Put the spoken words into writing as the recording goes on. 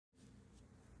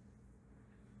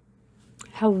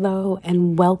Hello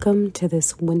and welcome to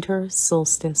this winter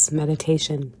solstice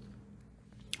meditation.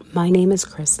 My name is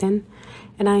Kristen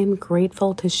and I am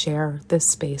grateful to share this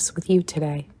space with you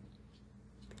today.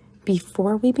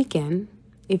 Before we begin,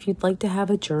 if you'd like to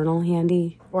have a journal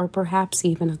handy or perhaps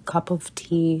even a cup of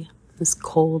tea this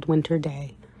cold winter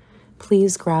day,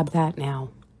 please grab that now.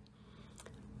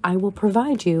 I will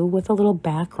provide you with a little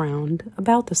background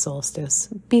about the solstice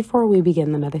before we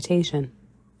begin the meditation.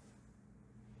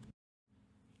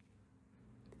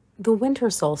 The winter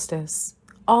solstice,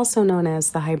 also known as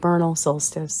the hibernal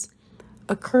solstice,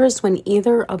 occurs when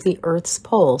either of the Earth's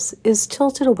poles is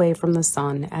tilted away from the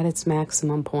sun at its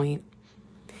maximum point.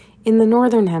 In the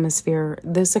northern hemisphere,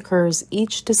 this occurs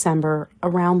each December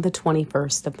around the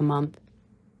 21st of the month.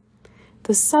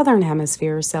 The southern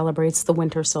hemisphere celebrates the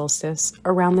winter solstice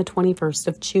around the 21st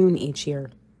of June each year.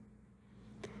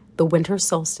 The winter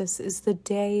solstice is the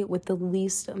day with the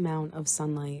least amount of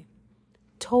sunlight,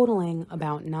 totaling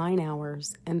about 9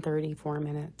 hours and 34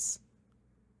 minutes.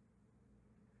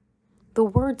 The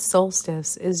word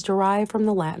solstice is derived from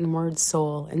the Latin words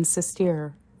sol and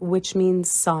sistere, which means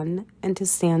sun and to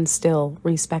stand still,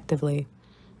 respectively,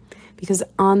 because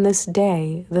on this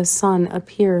day the sun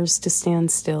appears to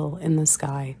stand still in the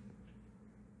sky.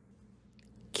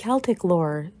 Celtic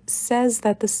lore says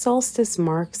that the solstice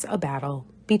marks a battle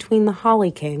between the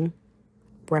Holly King,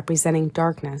 representing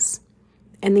darkness,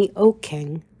 and the Oak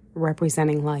King,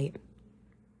 representing light.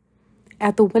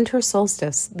 At the winter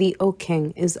solstice, the Oak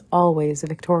King is always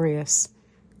victorious,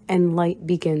 and light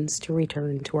begins to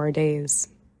return to our days.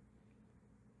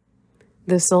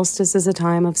 The solstice is a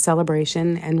time of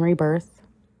celebration and rebirth.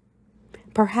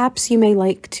 Perhaps you may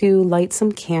like to light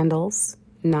some candles,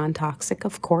 non-toxic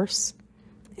of course,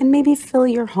 and maybe fill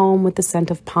your home with the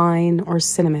scent of pine or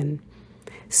cinnamon.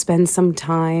 Spend some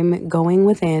time going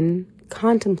within,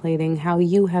 contemplating how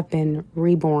you have been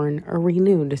reborn or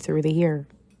renewed through the year.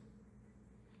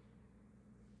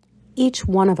 Each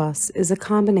one of us is a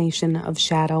combination of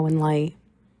shadow and light,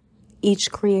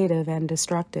 each creative and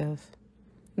destructive.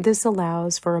 This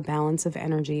allows for a balance of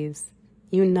energies,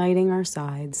 uniting our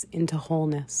sides into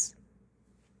wholeness.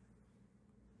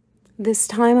 This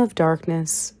time of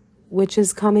darkness, which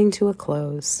is coming to a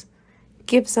close,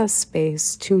 gives us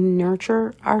space to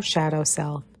nurture our shadow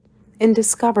self and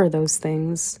discover those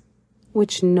things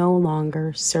which no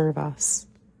longer serve us.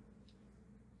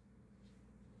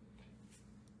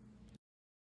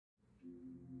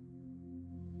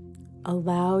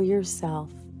 Allow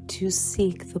yourself to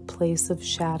seek the place of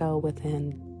shadow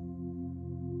within.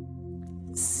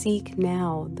 Seek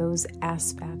now those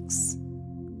aspects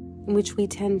in which we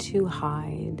tend to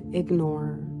hide,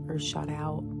 ignore, or shut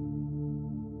out.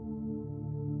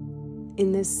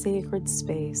 In this sacred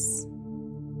space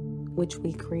which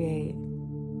we create,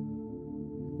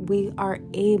 we are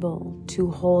able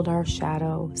to hold our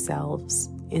shadow selves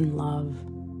in love.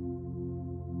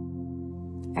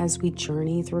 As we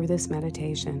journey through this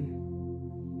meditation,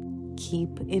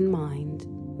 keep in mind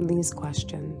these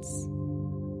questions.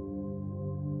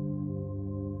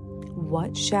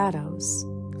 What shadows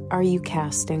are you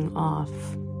casting off?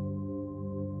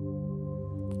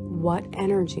 What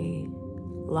energy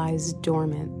lies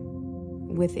dormant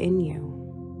within you?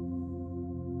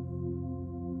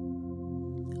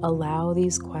 Allow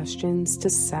these questions to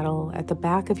settle at the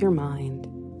back of your mind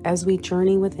as we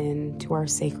journey within to our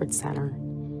sacred center,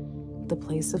 the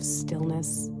place of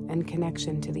stillness and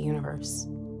connection to the universe.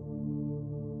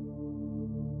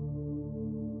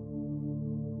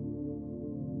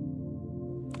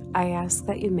 I ask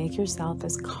that you make yourself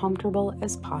as comfortable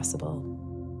as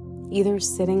possible, either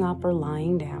sitting up or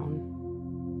lying down,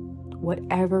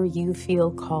 whatever you feel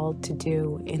called to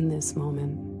do in this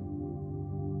moment.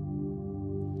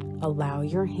 Allow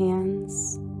your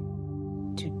hands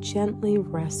to gently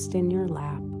rest in your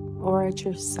lap or at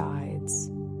your sides,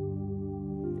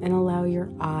 and allow your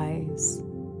eyes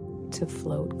to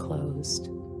float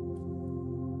closed.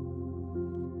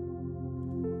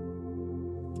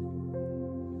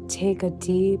 Take a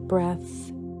deep breath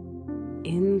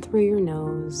in through your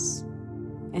nose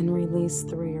and release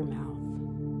through your mouth.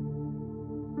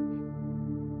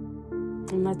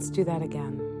 And let's do that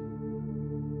again.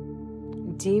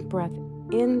 Deep breath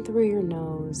in through your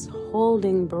nose,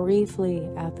 holding briefly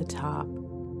at the top,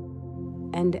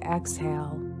 and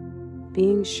exhale,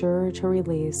 being sure to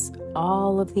release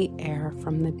all of the air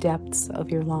from the depths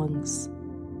of your lungs.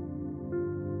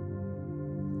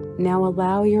 Now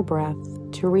allow your breath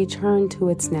to return to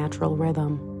its natural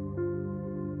rhythm.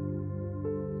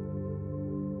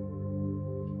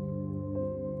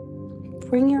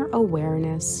 Bring your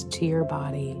awareness to your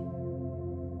body.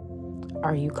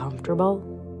 Are you comfortable?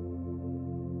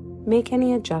 Make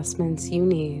any adjustments you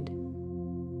need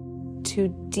to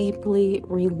deeply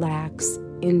relax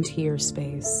into your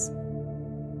space.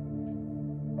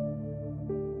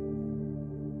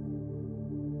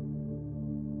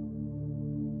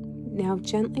 Now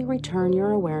gently return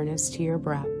your awareness to your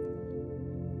breath.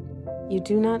 You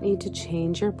do not need to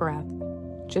change your breath,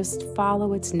 just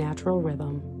follow its natural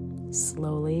rhythm,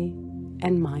 slowly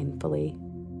and mindfully.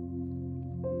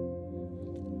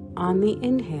 On the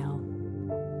inhale,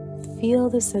 feel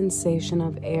the sensation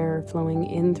of air flowing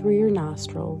in through your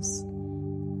nostrils,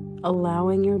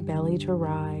 allowing your belly to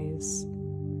rise.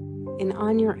 And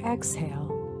on your exhale,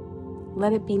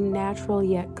 let it be natural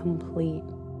yet complete,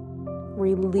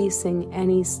 releasing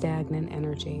any stagnant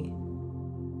energy.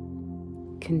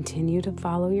 Continue to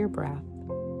follow your breath.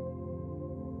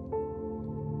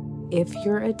 If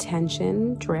your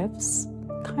attention drifts,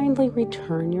 kindly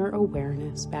return your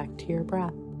awareness back to your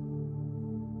breath.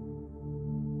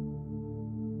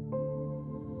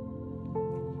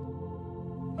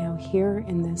 Now, here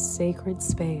in this sacred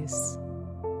space,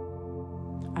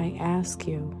 I ask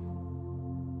you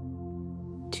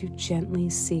to gently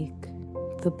seek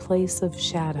the place of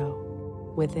shadow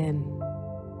within.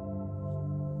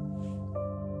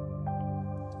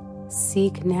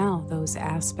 Seek now those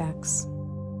aspects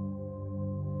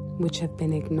which have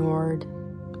been ignored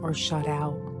or shut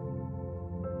out,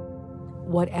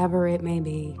 whatever it may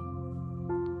be.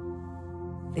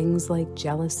 Things like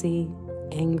jealousy,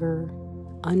 anger,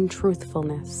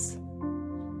 untruthfulness.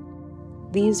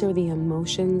 These are the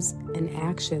emotions and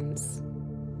actions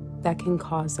that can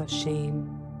cause us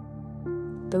shame.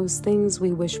 Those things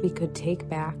we wish we could take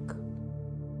back,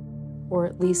 or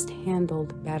at least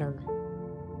handled better.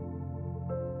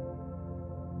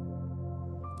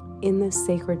 In this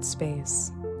sacred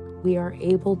space, we are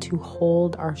able to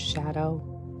hold our shadow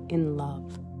in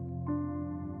love.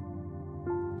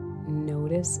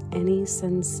 Notice any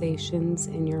sensations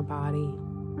in your body,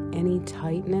 any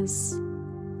tightness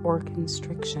or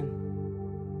constriction.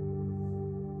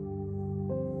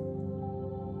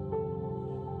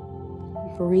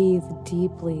 Breathe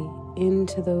deeply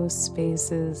into those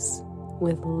spaces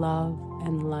with love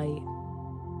and light.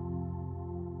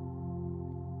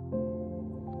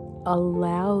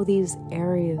 Allow these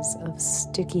areas of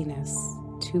stickiness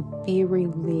to be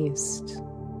released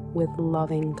with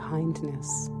loving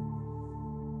kindness.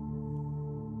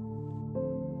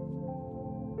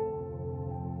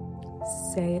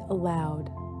 Say aloud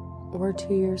or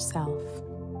to yourself,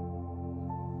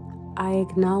 I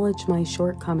acknowledge my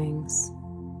shortcomings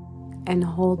and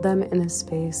hold them in a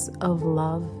space of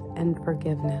love and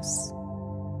forgiveness.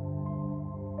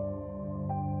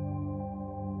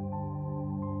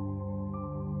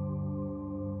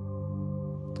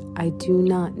 I do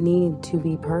not need to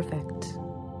be perfect.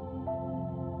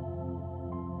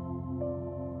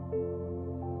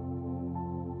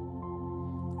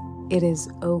 It is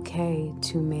okay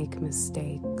to make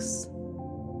mistakes.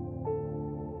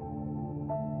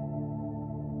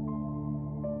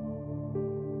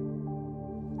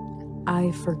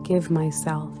 I forgive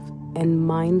myself and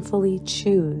mindfully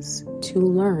choose to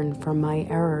learn from my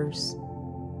errors.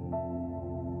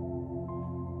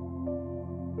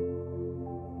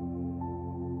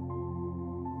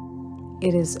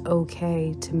 It is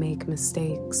okay to make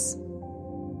mistakes.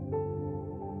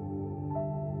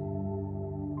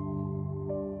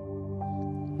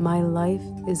 My life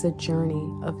is a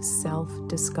journey of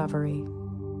self-discovery.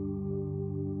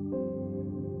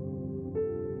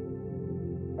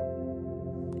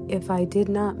 If I did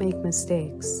not make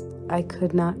mistakes, I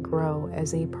could not grow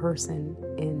as a person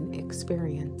in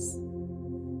experience.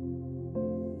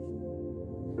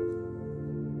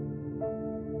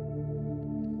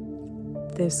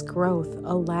 This growth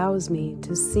allows me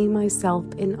to see myself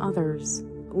in others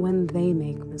when they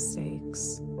make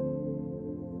mistakes.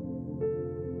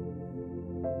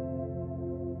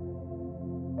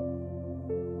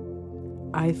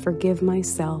 I forgive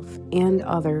myself and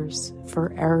others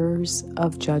for errors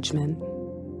of judgment.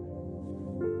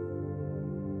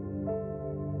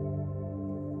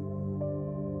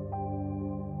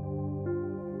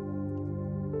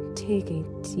 Take a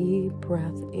deep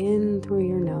breath in through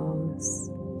your nose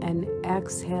and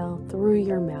exhale through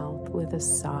your mouth with a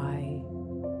sigh,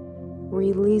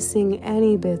 releasing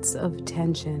any bits of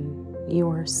tension you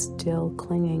are still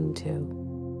clinging to.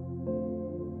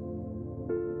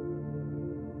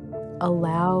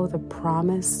 Allow the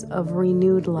promise of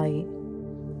renewed light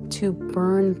to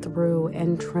burn through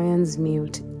and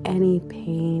transmute any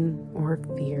pain or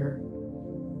fear.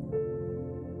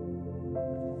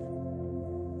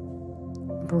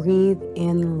 Breathe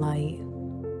in light.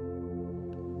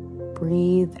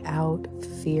 breathe out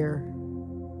fear.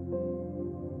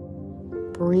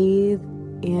 Breathe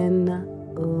in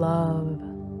love.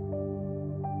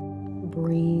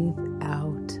 Breathe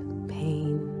out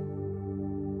pain.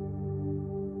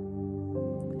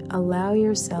 Allow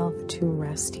yourself to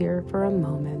rest here for a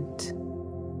moment,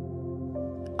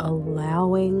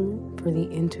 allowing for the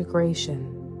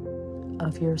integration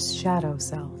of your shadow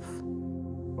self.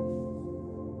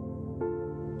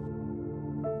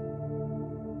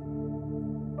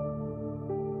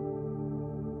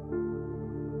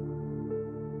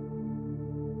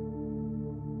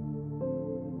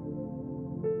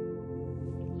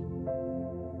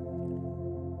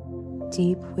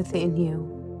 Deep within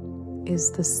you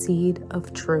is the seed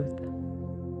of truth.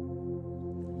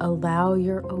 Allow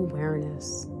your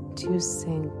awareness to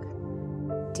sink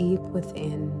deep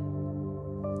within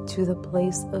to the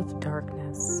place of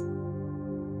darkness,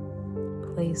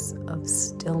 place of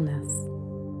stillness.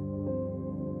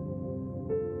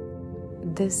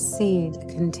 This seed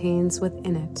contains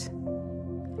within it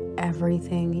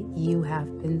everything you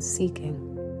have been seeking.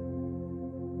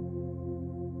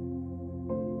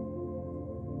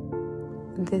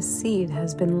 This seed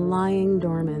has been lying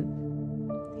dormant,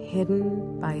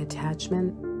 hidden by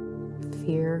attachment,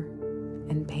 fear,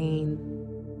 and pain.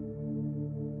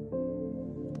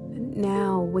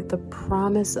 Now, with the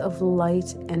promise of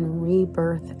light and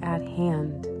rebirth at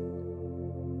hand,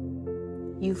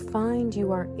 you find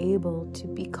you are able to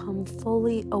become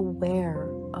fully aware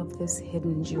of this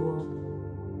hidden jewel.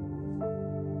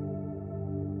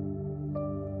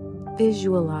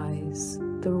 Visualize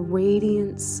the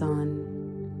radiant sun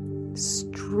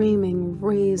streaming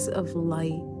rays of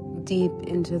light deep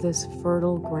into this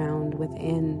fertile ground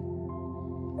within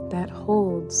that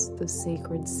holds the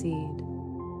sacred seed,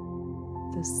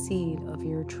 the seed of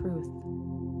your truth.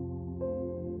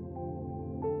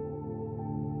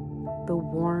 The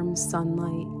warm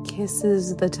sunlight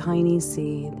kisses the tiny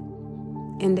seed,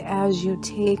 and as you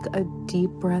take a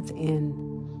deep breath in,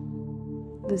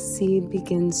 the seed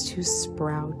begins to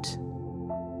sprout.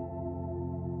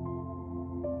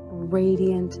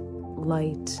 Radiant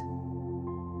light,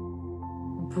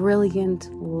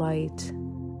 brilliant light.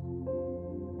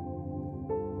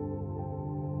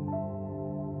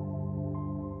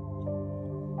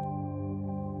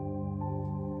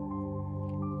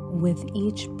 With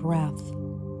each breath,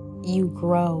 you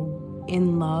grow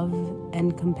in love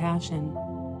and compassion.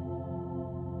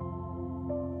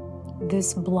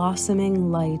 This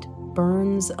blossoming light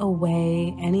burns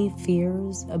away any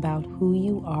fears about who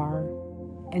you are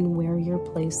and where your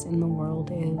place in the world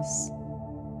is.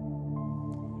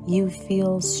 You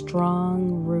feel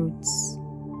strong roots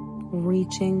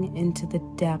reaching into the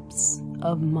depths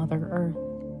of Mother Earth,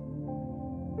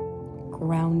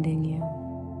 grounding you.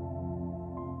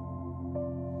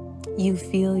 You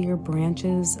feel your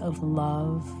branches of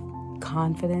love,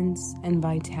 confidence, and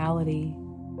vitality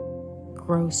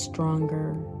grow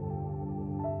stronger.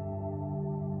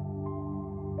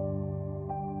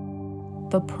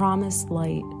 The promised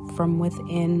light from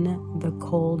within the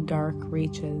cold, dark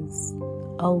reaches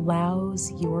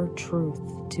allows your truth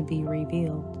to be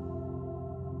revealed.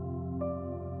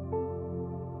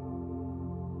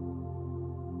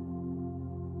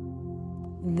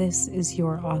 This is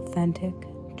your authentic,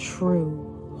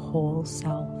 true, whole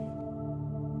self.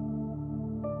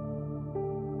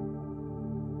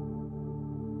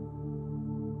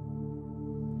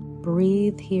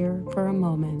 Breathe here for a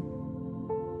moment,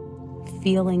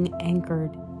 feeling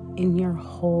anchored in your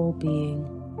whole being.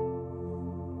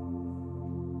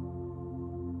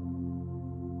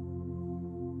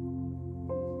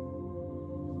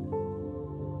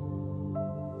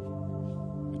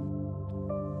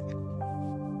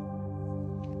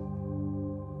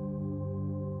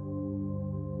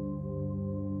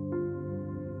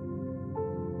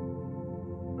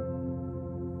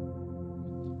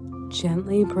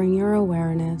 Gently bring your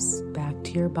awareness back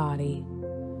to your body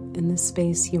in the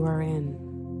space you are in.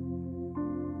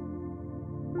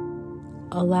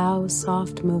 Allow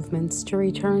soft movements to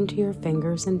return to your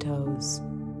fingers and toes.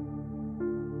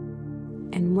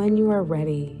 And when you are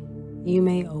ready, you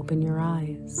may open your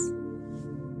eyes.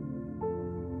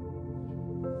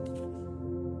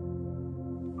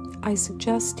 I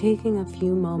suggest taking a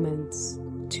few moments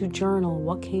to journal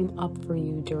what came up for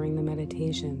you during the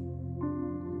meditation.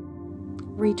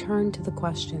 Return to the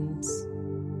questions.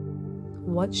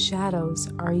 What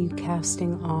shadows are you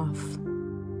casting off?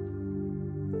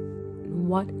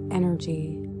 What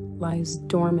energy lies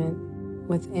dormant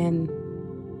within?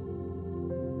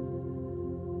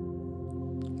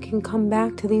 You can come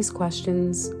back to these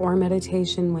questions or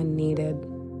meditation when needed.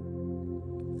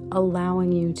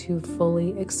 allowing you to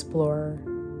fully explore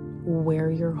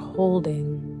where you're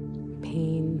holding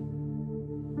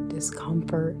pain,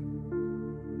 discomfort,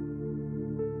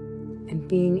 and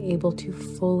being able to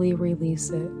fully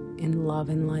release it in love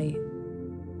and light.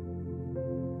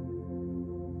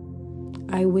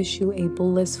 I wish you a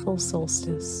blissful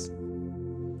solstice.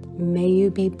 May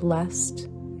you be blessed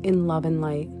in love and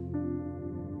light.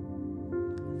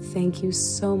 Thank you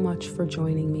so much for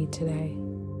joining me today.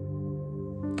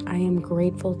 I am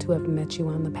grateful to have met you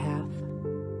on the path.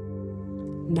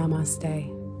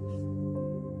 Namaste.